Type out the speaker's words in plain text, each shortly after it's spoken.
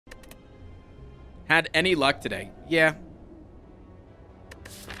Had any luck today? Yeah.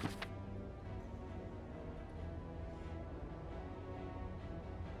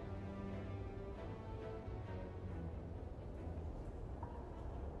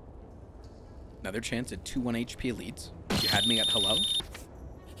 Another chance at 2-1 HP elites. You had me at hello.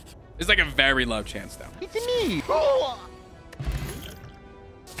 It's like a very low chance, though. It's me.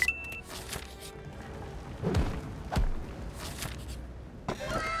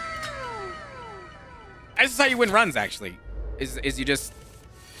 This is how you win runs, actually. Is you just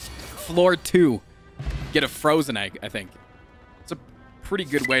floor 2, get a frozen egg, I think. It's a pretty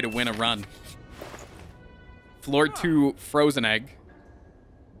good way to win a run. Floor 2 frozen egg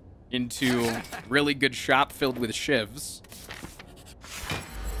into really good shop filled with shivs.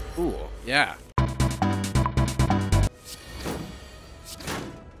 Ooh, yeah.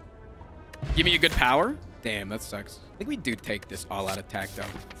 Give me a good power? Damn, that sucks. I think we do take this all-out attack, though.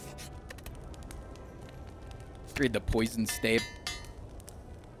 Read the poison stave.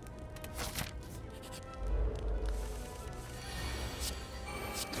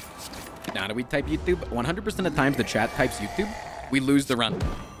 Now, do we type YouTube? 100% of the times the chat types YouTube, we lose the run.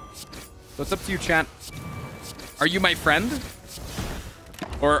 So it's up to you, chat. Are you my friend?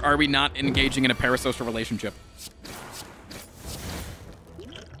 Or are we not engaging in a parasocial relationship?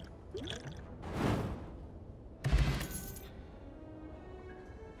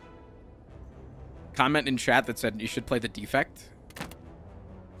 Comment in chat that said you should play the defect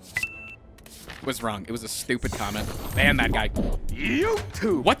was wrong. It was a stupid comment. Ban that guy.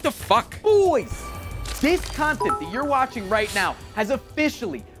 YouTube. What the fuck? Boys, this content that you're watching right now has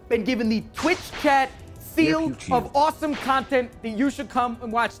officially been given the Twitch chat seal of awesome content that you should come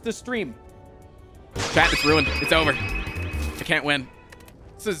and watch the stream. Chat, it's ruined. It's over. I can't win.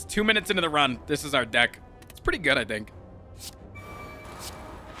 This is 2 minutes into the run. This is our deck. It's pretty good, I think.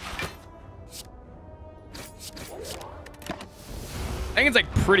 I think it's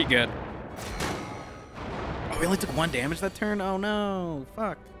like pretty good. Oh, we only took 1 damage that turn? Oh no.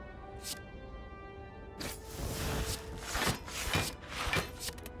 Fuck.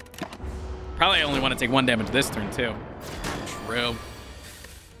 Probably only want to take 1 damage this turn too. True.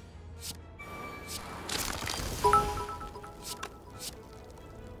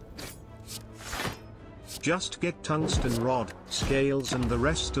 Just get tungsten rod, scales, and the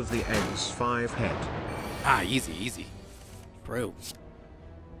rest of the eggs 5 head. Ah, easy, easy. True.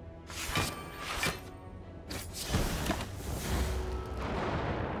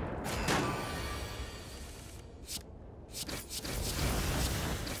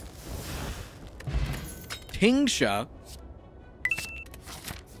 Tingsha.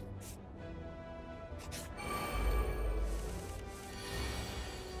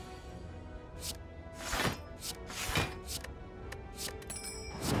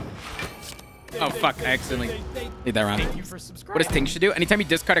 Oh fuck, I accidentally leave that around. What does Tingsha do? Anytime you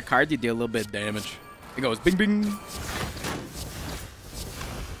discard a card, you deal a little bit of damage. It goes bing bing.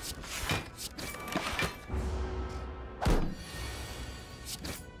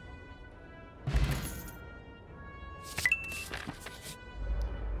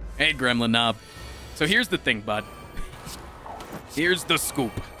 Hey, Gremlin Knob. So here's the thing, bud. Here's the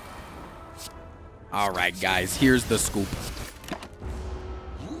scoop. All right, guys, here's the scoop.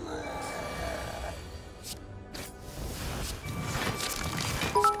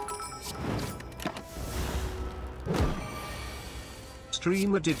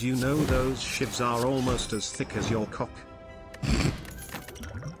 Streamer, did you know those shivs are almost as thick as your cock?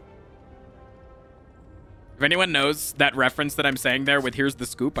 If anyone knows that reference that I'm saying there with here's the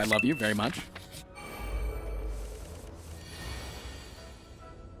scoop, I love you very much.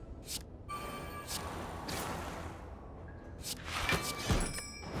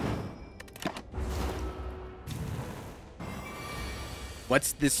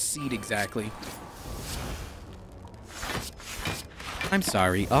 What's this seed exactly? I'm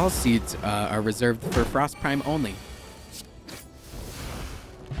sorry, all seeds are reserved for Frost Prime only.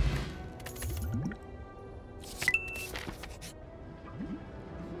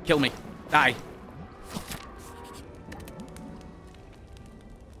 Kill me. Die.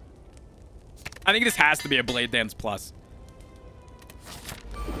 I think this has to be a Blade Dance Plus.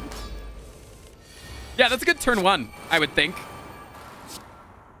 Yeah, that's a good turn 1, I would think.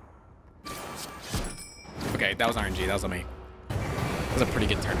 Okay, that was RNG. That was on me. That was a pretty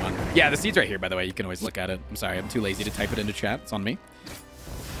good turn 1. Yeah, the seed's right here, by the way. You can always look at it. I'm sorry. I'm too lazy to type it into chat. It's on me.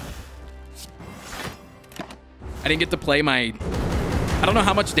 I didn't get to play my... I don't know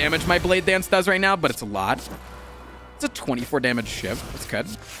how much damage my Blade Dance does right now, but it's a lot. It's a 24 damage shiv. That's good.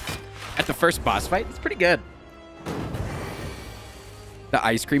 At the first boss fight, it's pretty good. The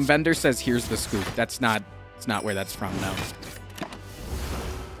ice cream vendor says, here's the scoop. It's not where that's from, no.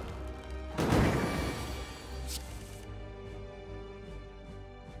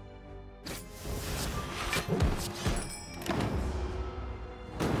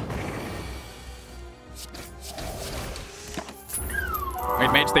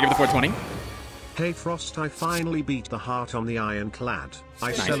 Wait, mage, thank you for the 420. Hey Frost, I finally beat the heart on the ironclad.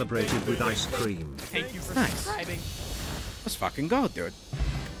 I celebrated with ice cream. Thank you for Nice. subscribing. Let's fucking go, dude.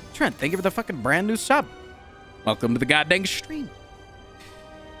 Trent, thank you for the fucking brand new sub. Welcome to the goddamn stream.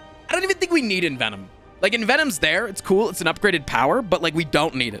 I don't even think we need Envenom. Like, Envenom's there. It's cool. It's an upgraded power, but, like, we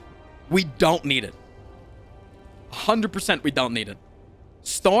don't need it. We don't need it. 100% we don't need it.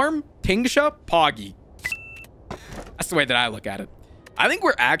 Storm, Tingsha, Poggy. That's the way that I look at it. I think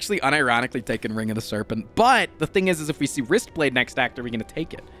we're actually unironically taking Ring of the Serpent, but the thing is if we see Wristblade next act, are we going to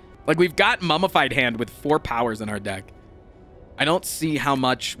take it? Like, we've got Mummified Hand with 4 powers in our deck. I don't see how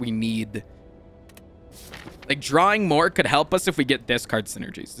much we need. Like, drawing more could help us if we get discard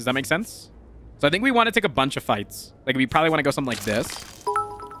synergies. Does that make sense? So I think we want to take a bunch of fights. Like, we probably want to go something like this.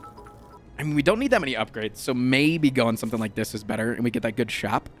 I mean, we don't need that many upgrades, so maybe going something like this is better, and we get that good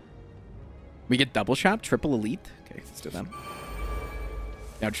shop. We get double shop, triple elite. Okay, let's do that.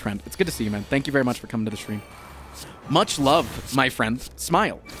 Now, Trent, it's good to see you, man. Thank you very much for coming to the stream. Much love, my friend.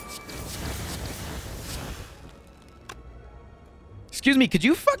 Smile. Excuse me, could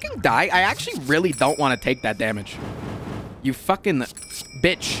you fucking die? I actually really don't want to take that damage. You fucking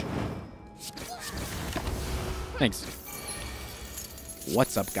bitch. Thanks.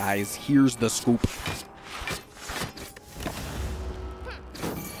 What's up, guys? Here's the scoop.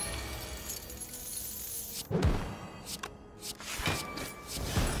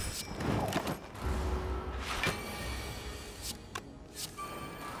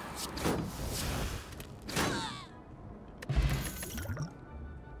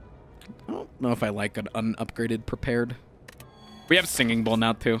 I don't know if I like an unupgraded prepared. We have Singing Bowl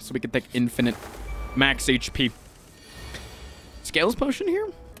now too, so we can take infinite max HP. Scales potion here?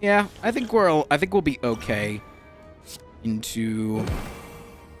 Yeah, I think we'll be okay into.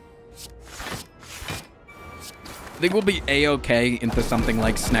 I think we'll be a-okay into something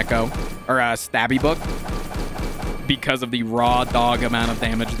like Snecko or Stabby Book because of the raw dog amount of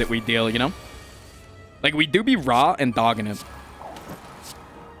damage that we deal, you know? Like, we do be raw and dogging it.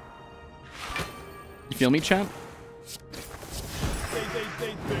 You feel me, chat?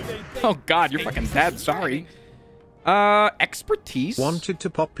 Oh god, you're fucking dead, sorry. Expertise? Wanted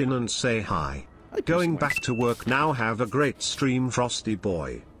to pop in and say hi. Going back to work now. Have a great stream, Frosty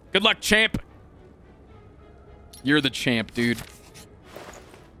boy. Good luck, champ. You're the champ, dude.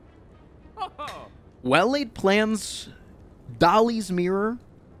 Well-laid plans. Dolly's Mirror.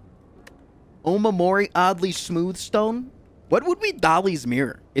 Omamori Oddly Smooth Stone. What would be Dolly's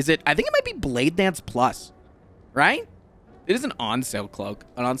Mirror? Is it? I think it might be Blade Dance Plus. Right? It is an on-sale cloak.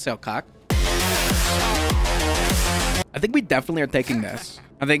 An on-sale cock. I think we definitely are taking this.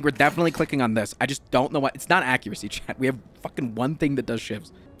 I think we're definitely clicking on this. I just don't know what. It's not accuracy, chat. We have fucking one thing that does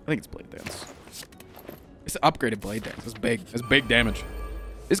shivs. I think it's Blade Dance. It's upgraded Blade Dance. It's big. It's big damage.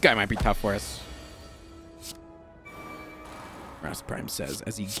 This guy might be tough for us. Ross Prime says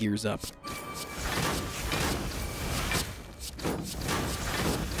as he gears up. It's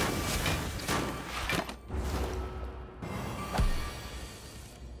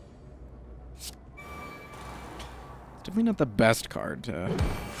definitely not the best card to...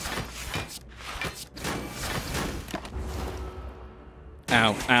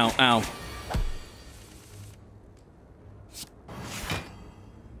 Ow, ow, ow.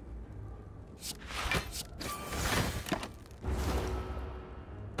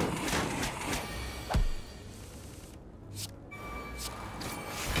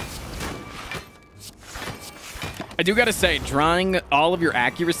 I do gotta say, drawing all of your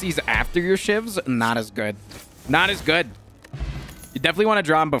accuracies after your shivs, not as good. Not as good. You definitely want to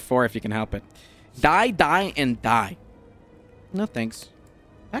draw them before if you can help it. Die, die, and die. No thanks.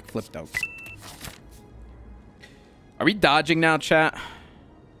 Backflip though. Are we dodging now, chat?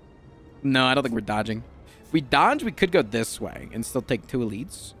 No, I don't think we're dodging. If we dodge, we could go this way and still take 2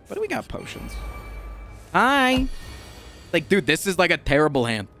 elites. What do we got? Potions. Hi. Like, dude, this is like a terrible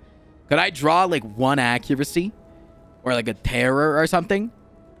hand. Could I draw like 1 accuracy? Or like a terror or something?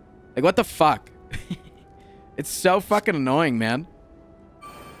 Like, what the fuck? It's so fucking annoying, man.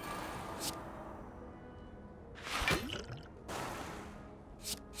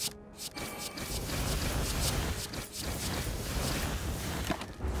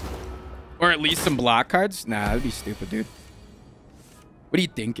 Or at least some block cards? Nah, that'd be stupid, dude. What are you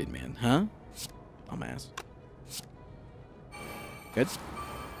thinking, man? Huh? Dumbass. Good.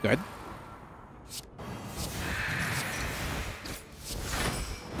 Good.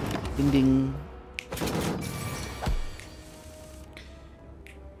 Ding, ding.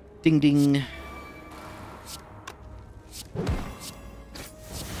 Ding, ding.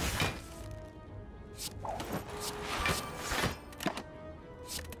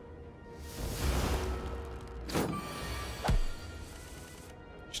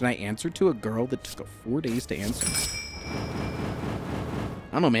 Should I answer to a girl that took 4 days to answer?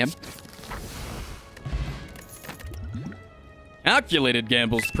 I don't know, man. Calculated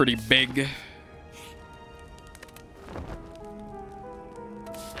gamble's pretty big.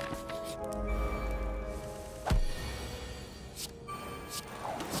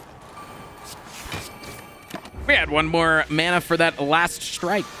 We had one more mana for that last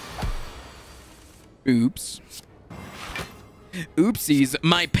strike. Oops. Oopsies,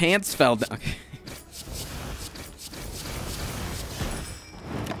 my pants fell down. Okay.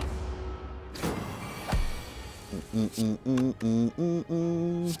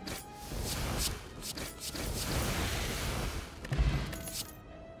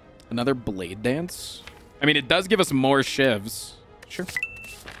 Another blade dance? I mean, it does give us more shivs. Sure.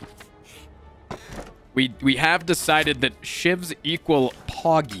 We have decided that shivs equal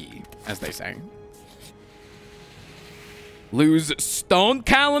poggy, as they say. Lose Stone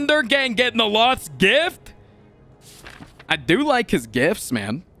Calendar Gang getting the lost gift? I do like his gifts,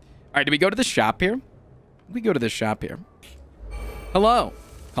 man. All right, do we go to the shop here? We go to the shop here. Hello,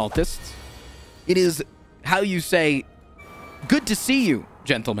 cultists. It is how you say, good to see you,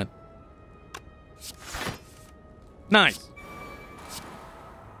 gentlemen. Nice.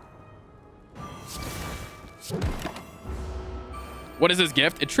 What is his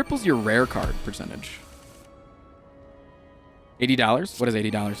gift? It triples your rare card percentage. $80? What is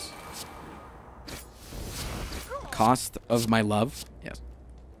 $80? Cost of my love? Yes.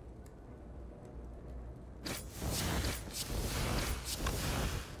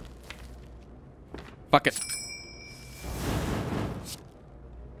 Fuck it.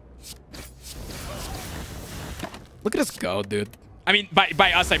 Look at us go, dude. I mean,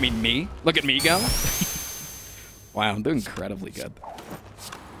 by us, I mean me. Look at me go. Wow, I'm doing incredibly good.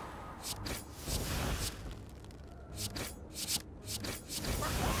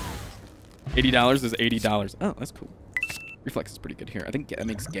 $80 is $80. Oh, that's cool. Reflex is pretty good here. I think that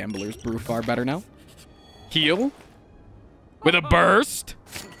makes Gambler's Brew far better now. Heal. With a burst.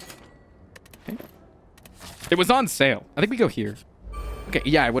 Okay. It was on sale. I think we go here. Okay,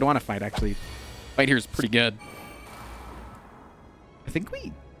 yeah, I would want to fight, actually. Fight here is pretty good. I think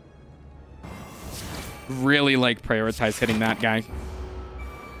we really, like, prioritize hitting that guy.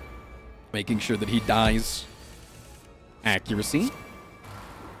 Making sure that he dies. Accuracy.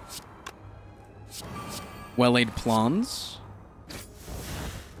 Well-laid plans.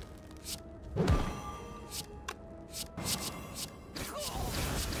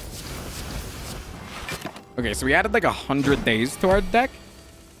 Okay, so we added like 100 days to our deck.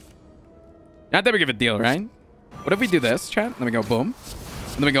 Not that big of a deal, right? What if we do this, chat? Then we go boom.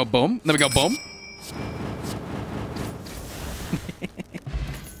 And then we go boom. And then we go boom.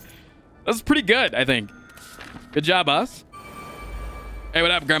 That was pretty good, I think. Good job, us. Hey,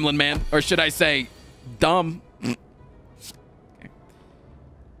 what up, Gremlin Man? Or should I say, dumb? Okay.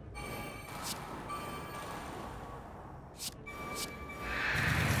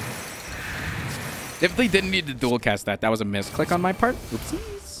 Definitely didn't need to dual cast that. That was a misclick on my part.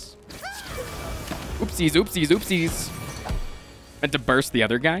 Oopsies. Oopsies, oopsies, oopsies. Meant to burst the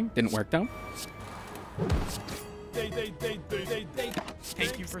other guy. Didn't work though.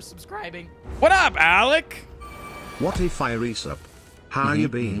 Thank you for subscribing. What up, Alec? What a fiery sub. How you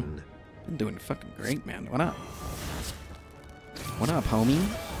been? I'm doing fucking great, man. What up? What up, homie?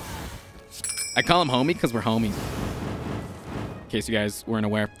 I call him homie because we're homies. In case you guys weren't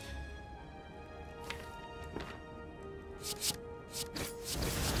aware.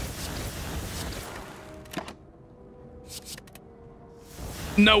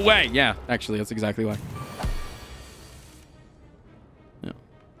 No way. Yeah, actually, that's exactly why. Yeah.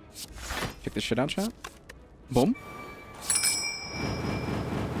 Check this shit out, chat. Boom.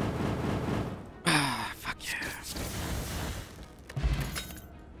 Ah, fuck yeah.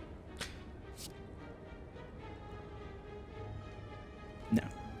 No.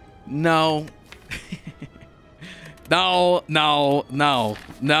 No. No, no, no,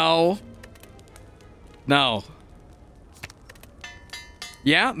 no. No.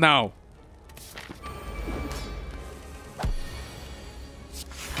 Yeah? No.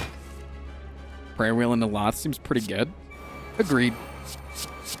 Prayer Wheel into Lots seems pretty good. Agreed.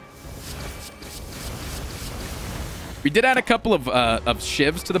 We did add a couple of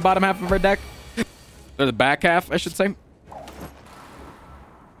shivs to the bottom half of our deck. Or the back half, I should say.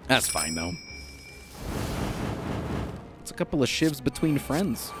 That's fine, though. It's a couple of shivs between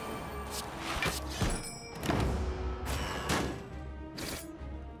friends.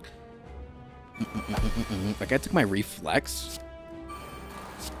 Like, I took my reflex.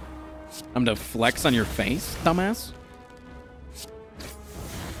 I'm gonna flex on your face, dumbass.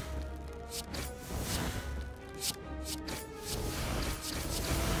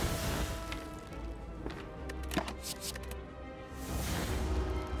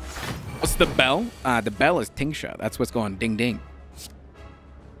 What's the bell? The bell is Tingsha. That's what's going ding ding.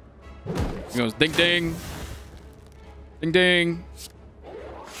 It goes ding ding. Ding ding.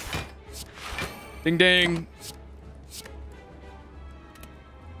 Ding ding.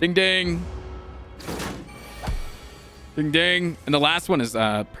 Ding ding. Ding ding. And the last one is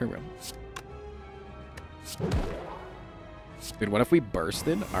Pyro. Dude, what if we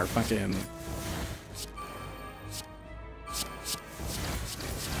bursted our fucking...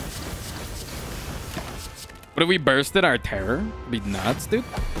 What if we bursted our terror? It'd be nuts, dude.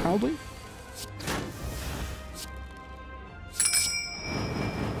 Probably.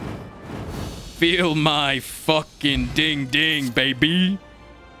 Feel my fucking ding ding, baby.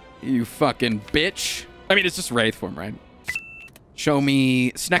 You fucking bitch. I mean, it's just Wraith form, right? Show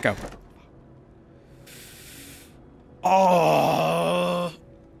me Snecko. Oh.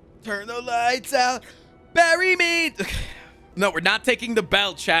 Turn the lights out. Bury me. No, we're not taking the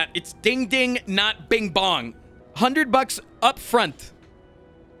bell, chat. It's ding ding, not bing bong. $100 up front.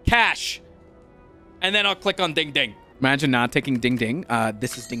 Cash. And then I'll click on ding ding. Imagine not taking ding ding.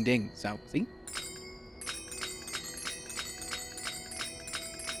 This is ding ding. So, see?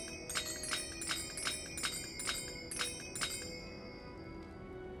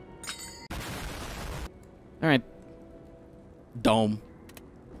 All right. Dome.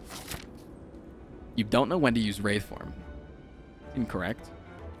 You don't know when to use Wraith form. Incorrect.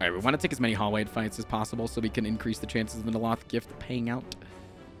 All right, we want to take as many hallway fights as possible so we can increase the chances of an Aloth gift paying out.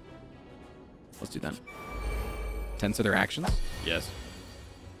 Let's do that. Tensor their actions? Yes.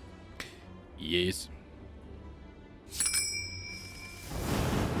 Yes.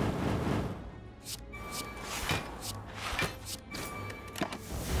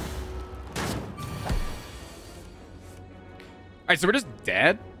 All right, so we're just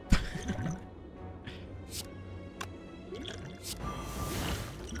dead?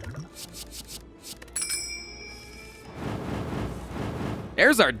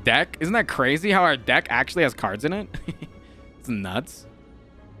 There's our deck. Isn't that crazy how our deck actually has cards in it? It's nuts.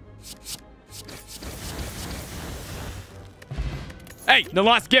 Hey, the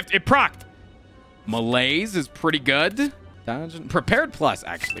lost gift. It procced. Malaise is pretty good. Dungeon. Prepared plus.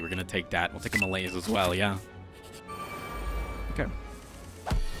 Actually, we're going to take that. We'll take a Malaise as well. Yeah. Okay.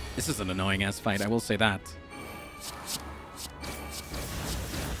 This is an annoying ass fight. I will say that.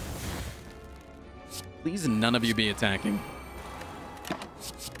 Please none of you be attacking.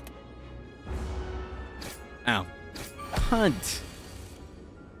 Ow. Hunt.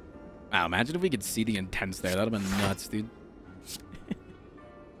 Wow, imagine if we could see the intense there. That would have been nuts, dude.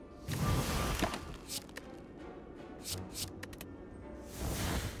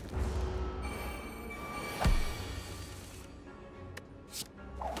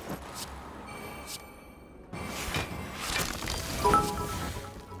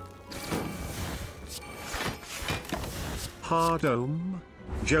 Hardome.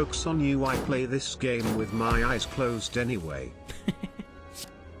 Joke's on you, I play this game with my eyes closed anyway.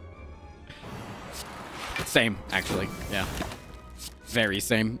 Same, actually. Yeah. Very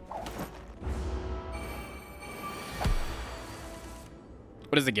same.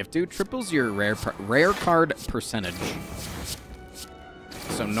 What does the gift do? Triples your rare card percentage.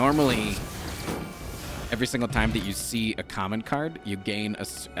 So normally, every single time that you see a common card, you gain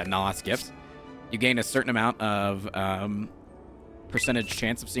a lost gift. You gain a certain amount of percentage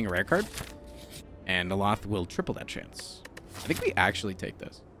chance of seeing a rare card, and Aloth will triple that chance. I think we actually take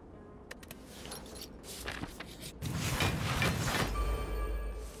this.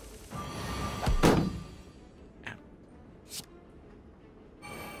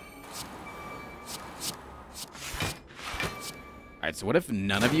 Alright, so what if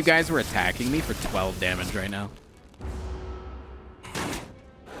none of you guys were attacking me for 12 damage right now?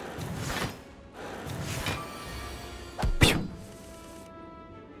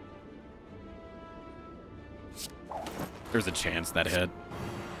 There's a chance that hit.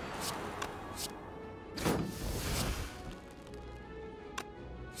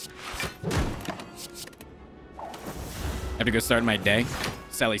 I have to go start my day.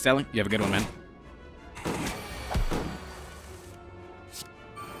 Sally, you have a good one, man.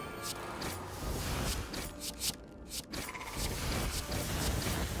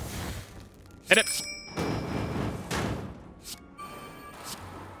 Hit it.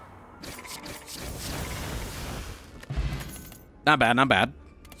 Not bad, not bad.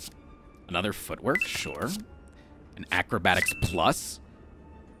 Another footwork, sure. An acrobatics plus.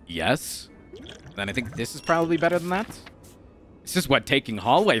 Yes. Then I think this is probably better than that. This is what taking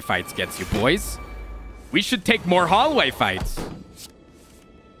hallway fights gets you, boys. We should take more hallway fights.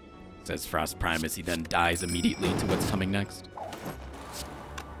 Says Frost Prime as he then dies immediately to what's coming next.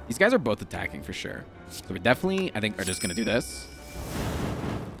 These guys are both attacking for sure. So we definitely, I think, are just going to do this.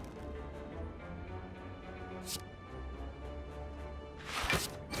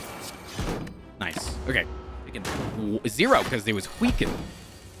 Nice. Okay. We can 0 because they was weakened.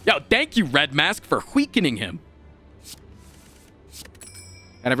 Yo, thank you, Red Mask, for weakening him.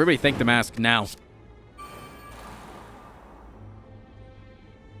 And everybody thank the mask now.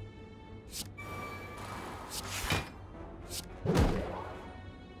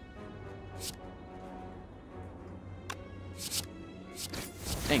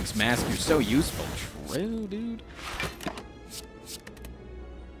 Thanks, Mask. You're so useful. True, dude.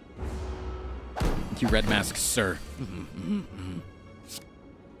 Thank you, Red Mask, sir.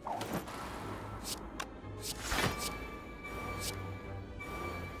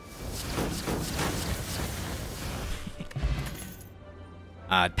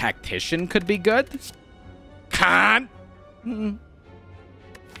 Tactician could be good. Con. I don't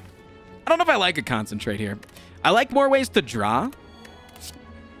know if I like a concentrate here. I like more ways to draw.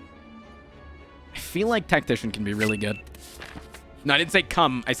 I feel like Tactician can be really good. No, I didn't say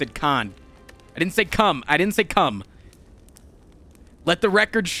come. I said con. I didn't say come. I didn't say come. Let the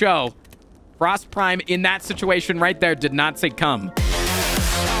record show. Frost Prime in that situation right there did not say come.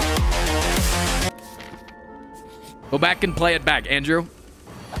 Go back and play it back, Andrew.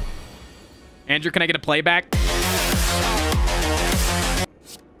 Andrew, can I get a playback?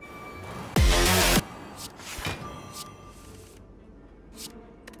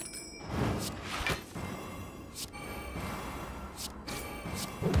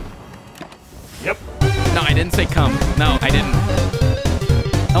 Yep. No, I didn't say come. No, I didn't.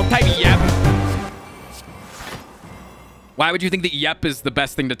 Don't type yep. Why would you think that yep is the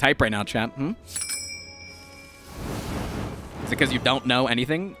best thing to type right now, chat? Hmm? Is it because you don't know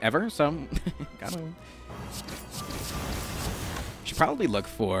anything ever? So, gotta... Should probably look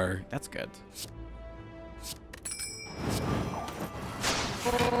for... That's good.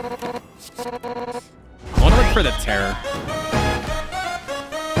 I want to look for the terror.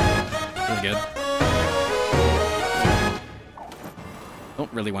 Really good.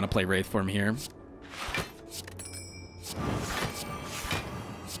 Don't really want to play Wraith Form here.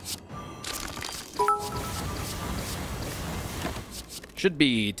 Should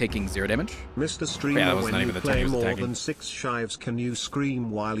be taking 0 damage. Mr. Streamer, yeah, when you play more than 6 shives, can you scream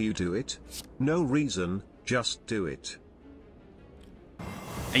while you do it? No reason, just do it.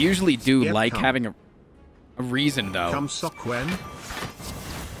 I usually do like having a reason, though. Come sock when?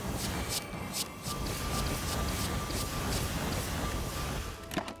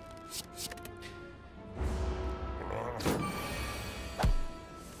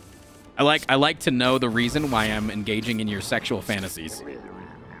 I like to know the reason why I'm engaging in your sexual fantasies.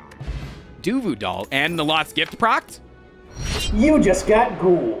 Duvu doll and the Lost Gift procced? You just got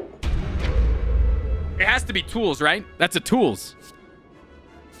ghouled. It has to be tools, right? That's a tools.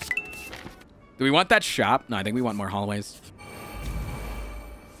 Do we want that shop? No, I think we want more hallways.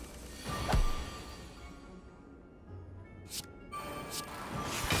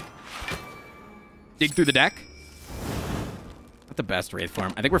 Dig through the deck. Not the best Wraith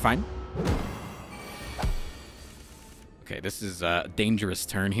form. I think we're fine. Okay, this is a dangerous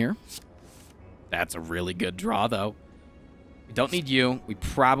turn here. That's a really good draw, though. We don't need you. We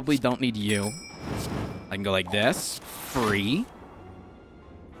probably don't need you. I can go like this. Free.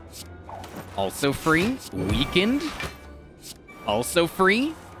 Also free. Weakened. Also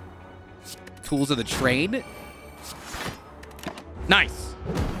free. Tools of the trade. Nice.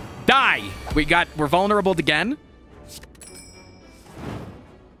 Die. We're vulnerable again.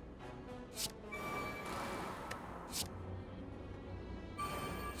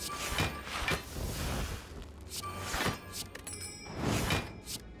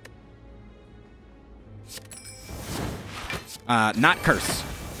 Not curse.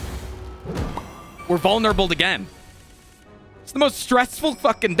 We're vulnerable again. It's the most stressful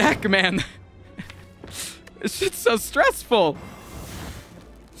fucking deck, man. This shit's so stressful.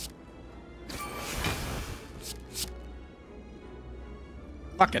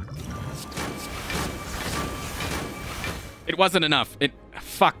 Fuck it. It wasn't enough.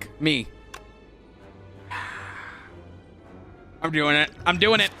 Fuck me. I'm doing it. I'm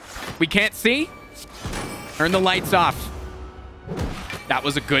doing it. We can't see. Turn the lights off. That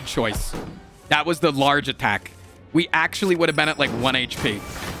was a good choice. That was the large attack. We actually would have been at like 1 HP.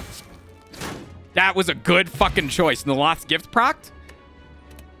 That was a good fucking choice. And the Lost Gift procced.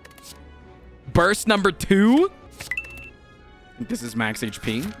 Burst number 2. I think this is max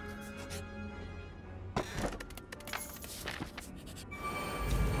HP.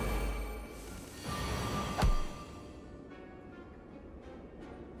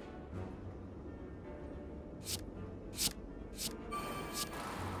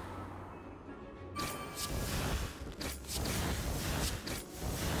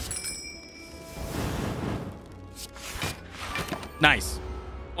 Nice.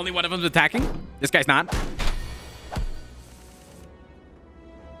 Only one of them's attacking? This guy's not.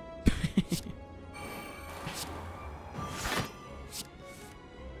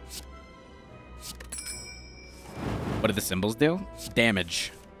 What do the symbols do?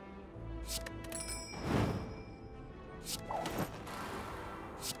 Damage.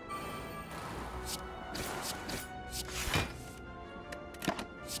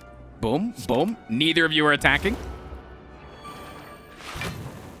 Boom, boom. Neither of you are attacking.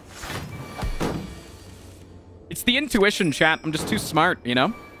 It's the intuition, chat. I'm just too smart, you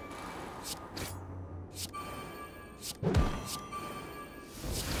know?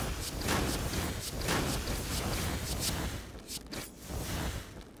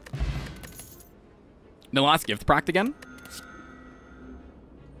 No Lost Gift procced again?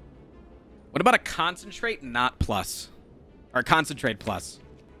 What about a concentrate not plus? Or concentrate plus?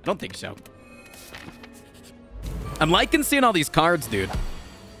 I don't think so. I'm liking seeing all these cards, dude.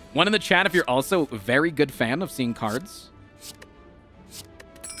 One in the chat if you're also a very good fan of seeing cards.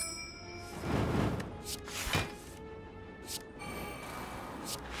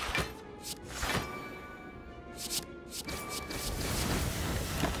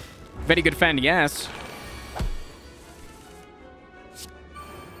 Very good fan, yes.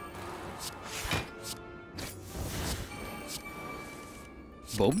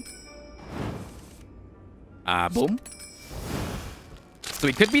 Boom. Boom. So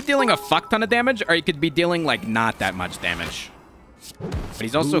he could be dealing a fuck ton of damage, or he could be dealing, like, not that much damage. But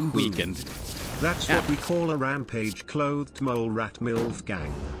he's also weakened. That's what we call a rampage-clothed mole rat milf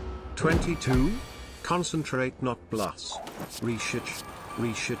gang. 22. Concentrate not plus. Research.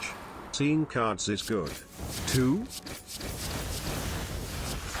 Research. Seeing cards is good. 2.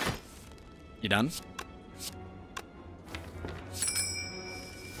 You done?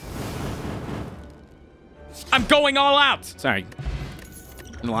 I'm going all out! Sorry.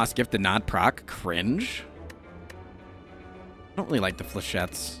 And the Lost Gift did not proc. Cringe. I don't really like the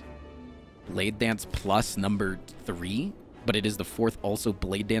flechettes. Blade Dance plus number 3, but it is the 4th also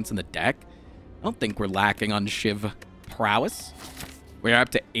Blade Dance in the deck. I don't think we're lacking on Shiv prowess. We're up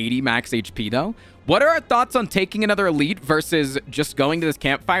to 80 max HP, though. What are our thoughts on taking another Elite versus just going to this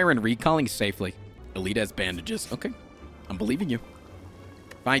campfire and recalling safely? Elite has bandages. Okay. I'm believing you.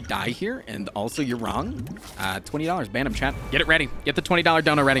 If I die here and also you're wrong, $20. Ban him, chat. Get it ready. Get the $20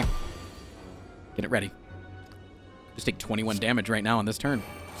 dono ready. Get it ready. Just take 21 damage right now on this turn.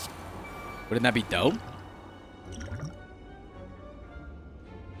 Wouldn't that be dope?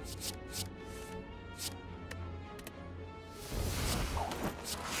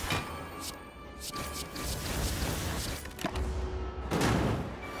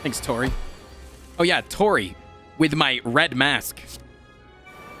 Thanks, Tori. Oh, yeah, Tori with my red mask.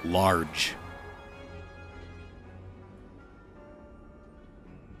 Large.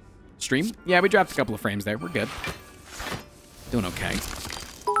 Stream? Yeah, we dropped a couple of frames there. We're good. Doing okay.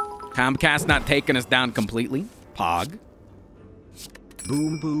 Comcast not taking us down completely. Pog.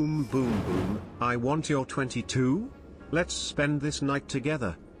 Boom, boom, boom, boom. I want your 22. Let's spend this night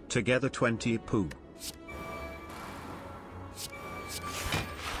together. Together 20 poo.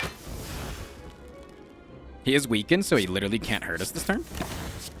 He is weakened, so he literally can't hurt us this turn.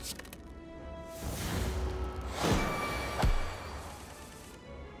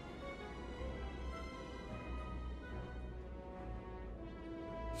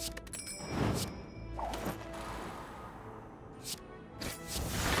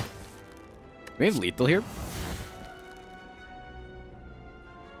 We have lethal here.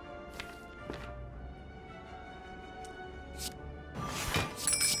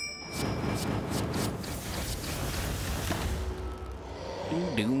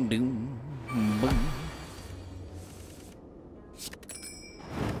 Doom, doom, doom, boom.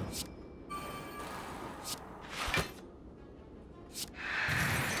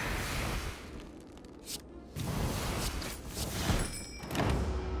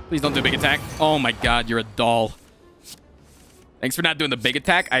 Please don't do a big attack. Oh my god, you're a doll. Thanks for not doing the big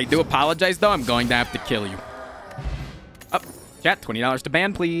attack. I do apologize, though. I'm going to have to kill you. Up. Chat, $20 to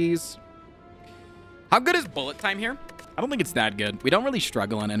ban, please. How good is bullet time here? I don't think it's that good. We don't really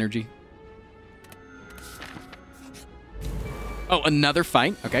struggle on energy. Oh, another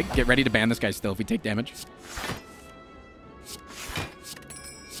fight. Okay, get ready to ban this guy still if we take damage.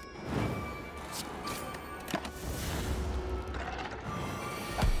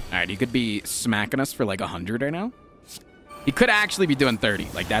 All right, he could be smacking us for like 100 right now. He could actually be doing 30.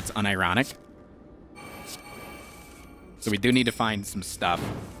 Like, that's unironic. So we do need to find some stuff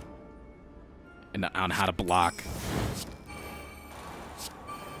on how to block.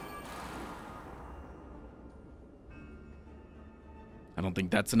 I don't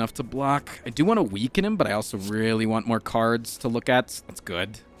think that's enough to block. I do want to weaken him, but I also really want more cards to look at. That's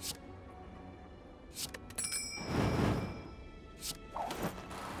good.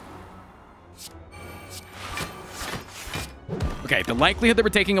 Okay, the likelihood that we're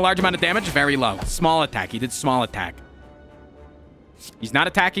taking a large amount of damage, very low. Small attack. He did small attack. He's not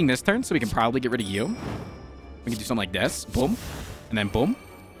attacking this turn, so we can probably get rid of you. We can do something like this. Boom. And then boom.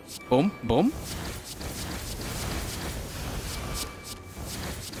 Boom. Boom.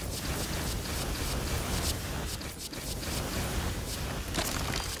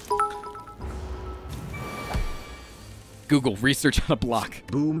 Google, research how to block.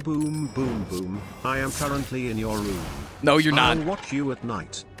 Boom, boom, boom, boom. I am currently in your room. No, you're not. I'll watch you at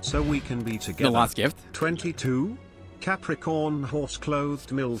night, so we can be together. The lost gift. 22. Capricorn, horse-clothed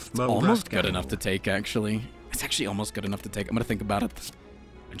MILF. Almost good enough to take, actually. It's actually almost good enough to take. I'm going to think about it.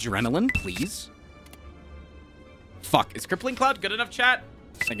 Adrenaline, please. Fuck. Is Crippling Cloud good enough, chat?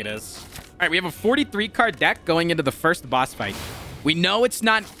 I think it is. All right, we have a 43-card deck going into the first boss fight. We know it's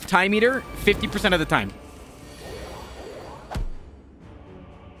not Time Eater 50% of the time.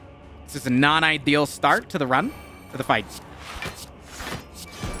 This is a non-ideal start to the run, to the fight.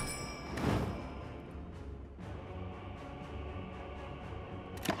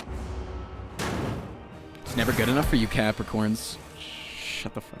 It's never good enough for you Capricorns.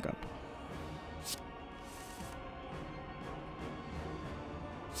 Shut the fuck up.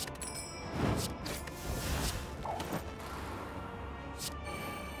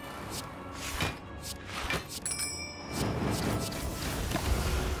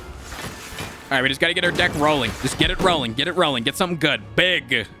 All right, we just got to get our deck rolling. Just get it rolling. Get it rolling. Get something good.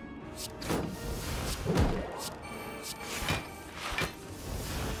 Big.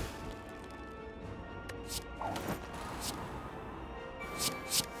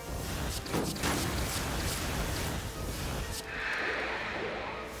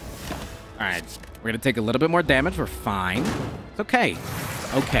 All right. We're going to take a little bit more damage. We're fine. It's okay.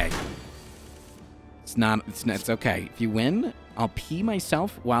 It's okay. It's okay. If you win, I'll pee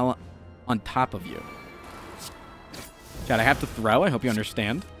myself while on top of you. Chat, I have to throw. I hope you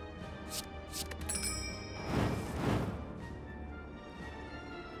understand.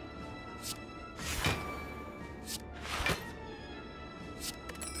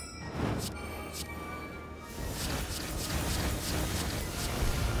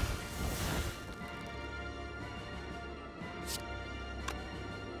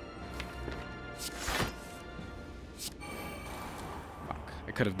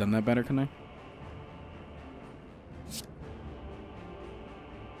 I could have done that better, couldn't I?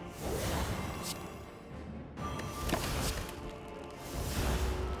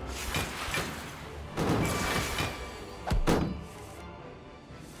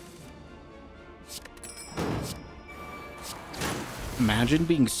 Imagine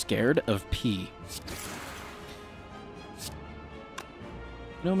being scared of pee.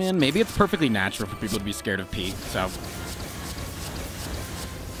 No, man, maybe it's perfectly natural for people to be scared of pee, so...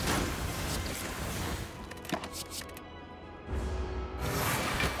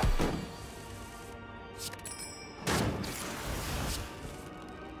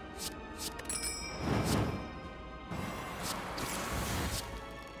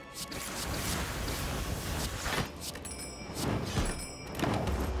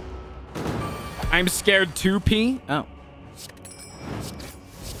 I'm scared to pee? Oh. I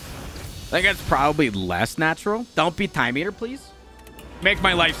think that's probably less natural. Don't be Time Eater, please. Make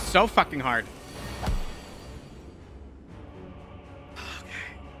my life so fucking hard. Okay.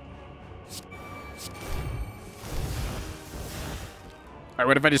 Alright,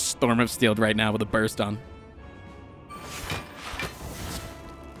 what if I just Storm of Steel right now with a burst on?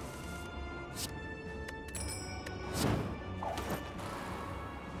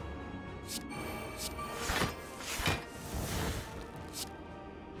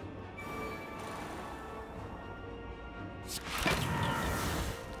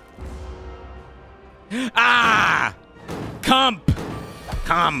 Ah! Come!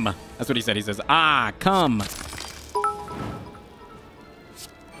 Come. That's what he said. He says, ah, come.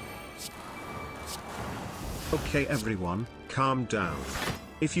 Okay everyone, calm down.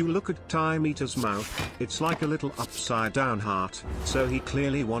 If you look at Time Eater's mouth, it's like a little upside down heart, so he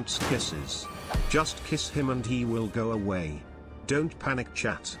clearly wants kisses. Just kiss him and he will go away. Don't panic,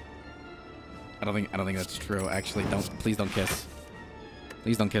 chat. I don't think that's true. Actually, please don't kiss.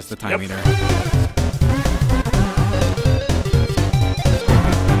 Please don't kiss the Time Eater.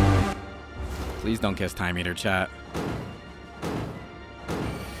 Please don't kiss Time Eater, chat.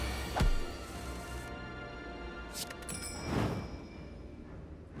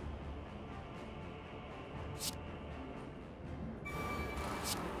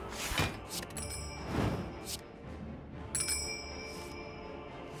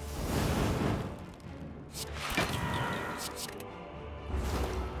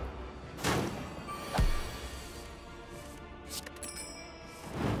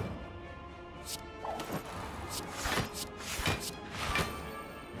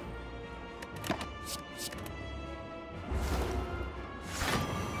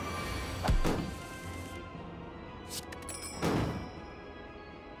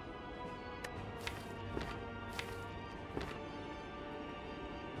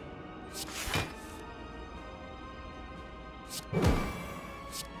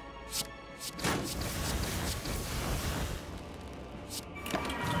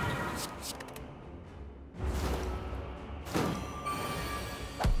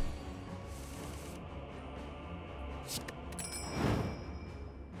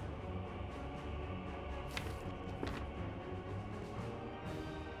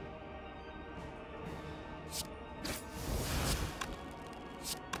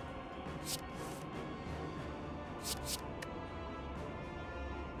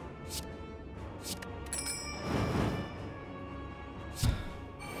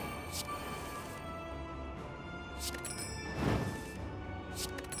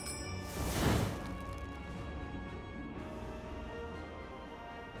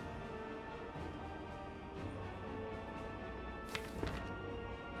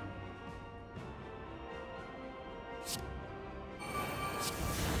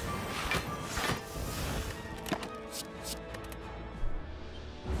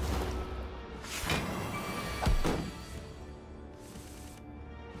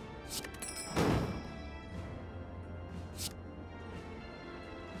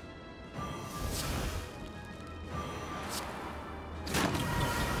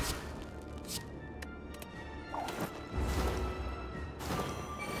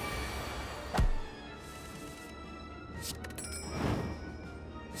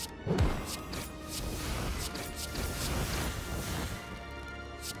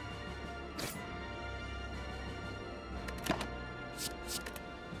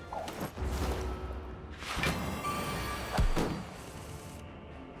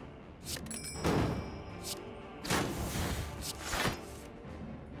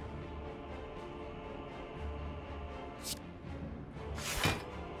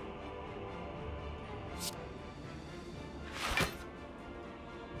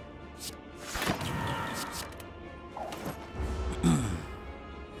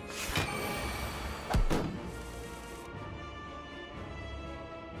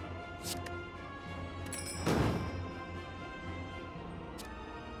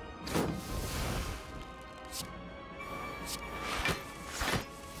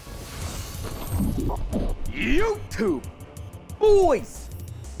 YouTube. Boys,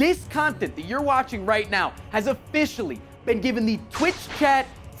 this content that you're watching right now has officially been given the Twitch chat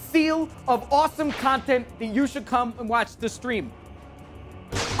seal of awesome content that you should come and watch the stream.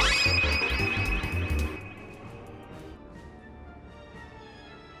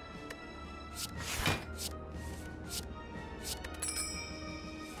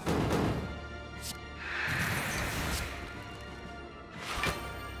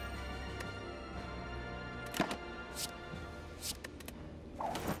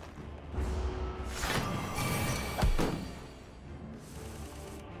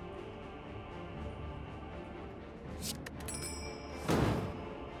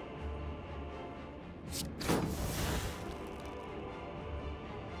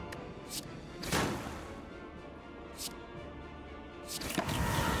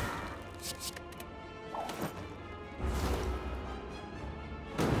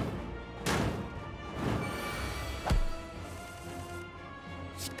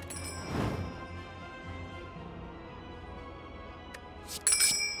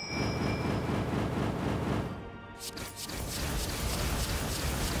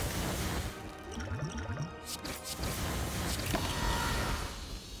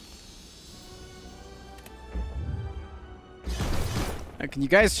 Can you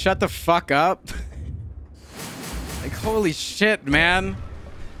guys shut the fuck up? Like, holy shit, man.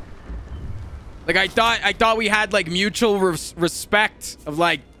 Like, I thought we had, like, mutual respect of,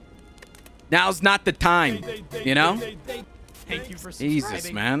 like, now's not the time, you know? Thank you for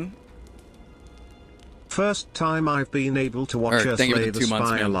Jesus, man. First time I've been able to watch her thank you for slay the the 2 months,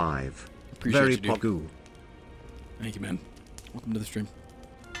 Spire man. live. Appreciate Very you, dude. pogoo. Thank you, man. Welcome to the stream.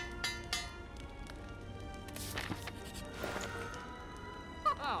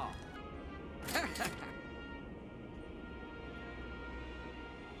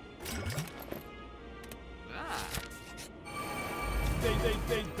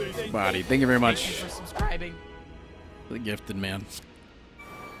 Body, thank you very much. Thank you for subscribing. The gifted man.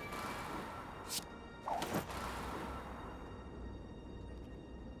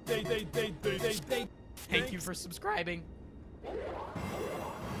 Thank you for subscribing.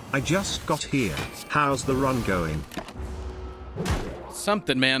 I just got here. How's the run going?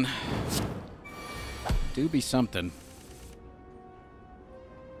 Something, man. Do be something.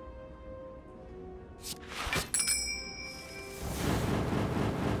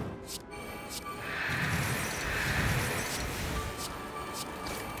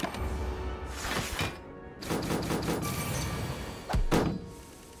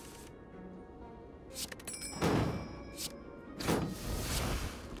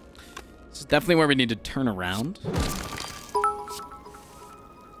 Definitely where we need to turn around.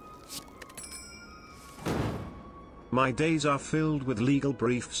 My days are filled with legal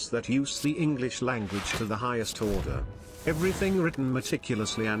briefs that use the English language to the highest order. Everything written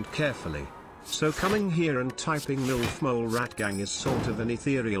meticulously and carefully. So coming here and typing MILF Mole Rat Gang is sort of an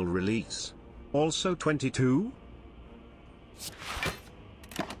ethereal release. Also 22?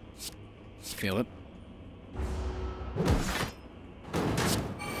 Feel it.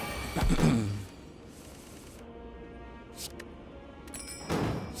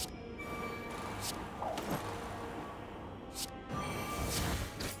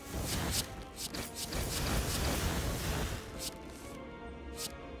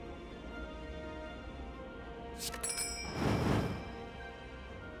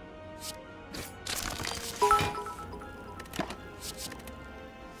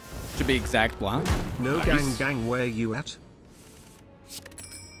 To be exact, block. No Nice. gang, where you at?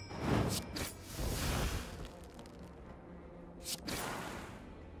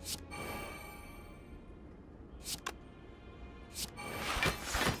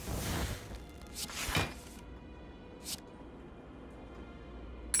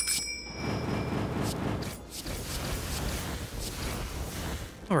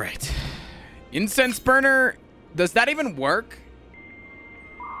 All right. Incense burner. Does that even work?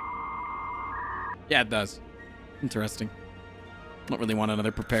 Yeah, it does. Interesting. Don't really want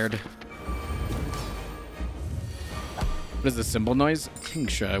another prepared. What is the symbol noise?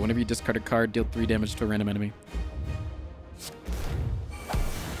 Kingsha. Whenever you discard a card, deal 3 damage to a random enemy.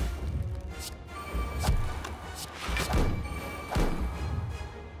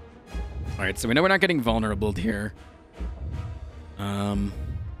 Alright, so we know we're not getting vulnerable here. There's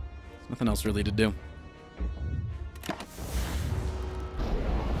nothing else really to do.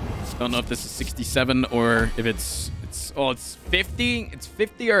 Don't know if this is 67 or if it's 50. It's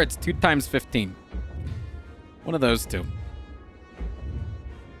 50 or it's 2 times 15. One of those two.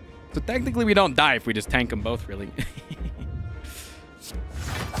 So technically we don't die if we just tank them both, really.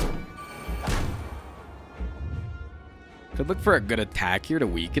 Could look for a good attack here to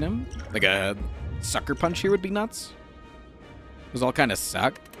weaken him. Like a sucker punch here would be nuts. Those all kind of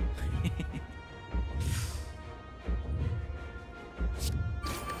suck.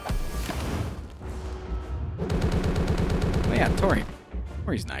 Oh yeah, Tori.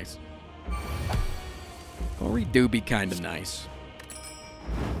 Tori's nice. Tori do be kind of nice.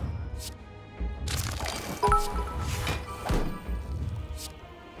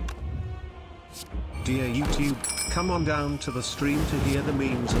 Dear YouTube, come on down to the stream to hear the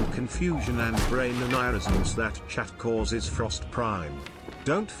memes and confusion and brain aneurysms that chat causes Frost Prime.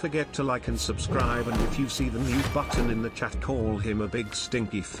 Don't forget to like and subscribe, and if you see the mute button in the chat, call him a big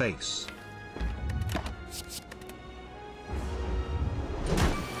stinky face.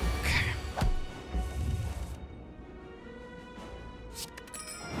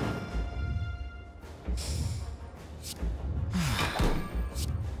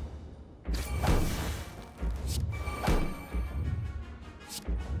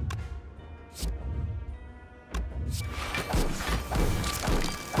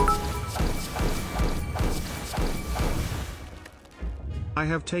 I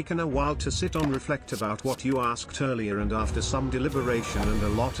have taken a while to sit and reflect about what you asked earlier, and after some deliberation and a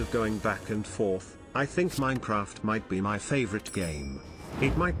lot of going back and forth, I think Minecraft might be my favorite game.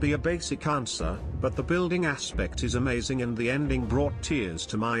 It might be a basic answer, but the building aspect is amazing and the ending brought tears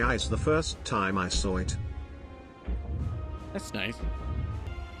to my eyes the first time I saw it. That's nice.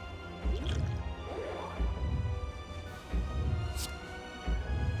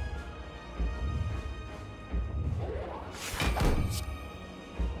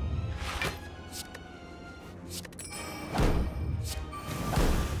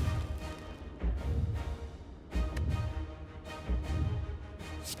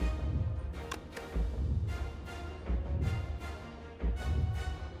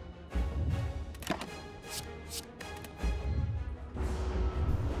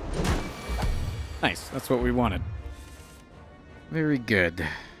 Nice. That's what we wanted. Very good.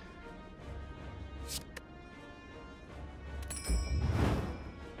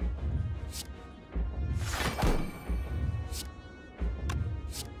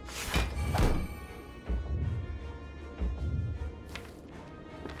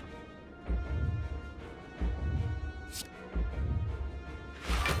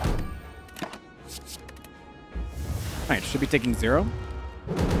 Alright, should be taking 0.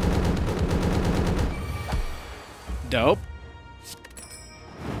 Dope.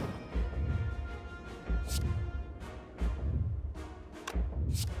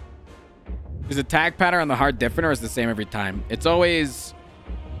 Is attack pattern on the hard different or is it the same every time? It's always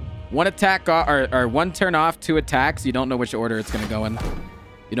one attack or one turn off, 2 attacks. You don't know which order it's going to go in.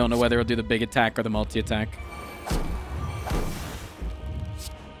 You don't know whether it'll do the big attack or the multi-attack.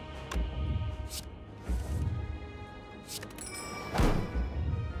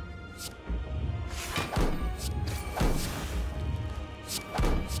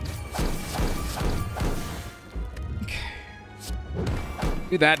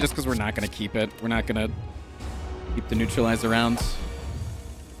 Do that just because we're not going to keep it. We're not going to keep the neutralizer rounds.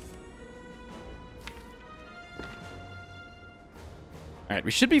 Alright,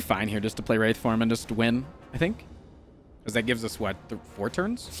 we should be fine here just to play Wraith Form and just win, I think. Because that gives us, what, 4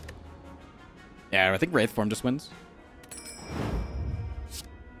 turns? Yeah, I think Wraith Form just wins.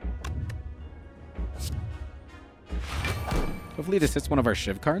 Hopefully this hits one of our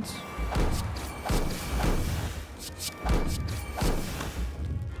Shiv cards.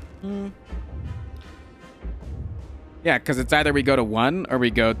 Yeah, because it's either we go to 1 or we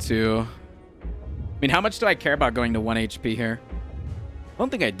go to... I mean, how much do I care about going to 1 HP here? I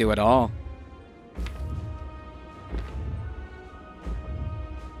don't think I do at all.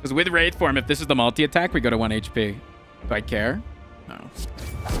 Because with Wraith Form, if this is the multi-attack, we go to 1 HP. Do I care? No.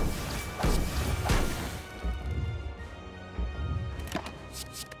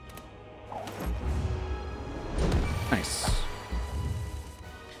 Nice.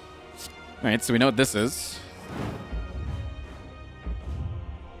 Alright, so we know what this is.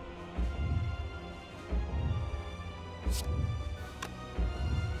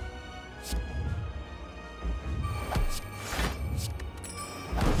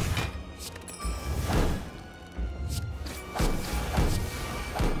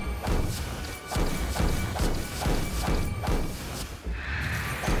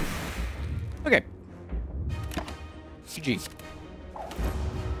 Okay. GG.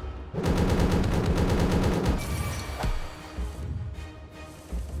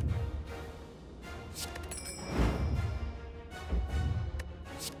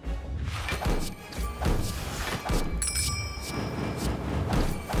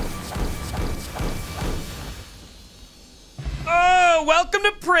 Oh, welcome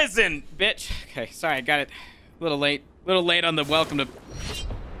to prison, bitch. Okay, sorry, I got it a little late. A little late on the welcome to...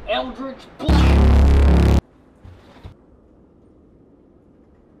 Eldritch Blast!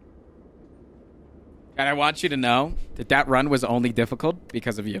 And I want you to know that that run was only difficult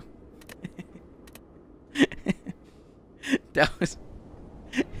because of you. that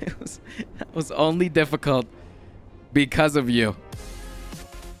was only difficult because of you.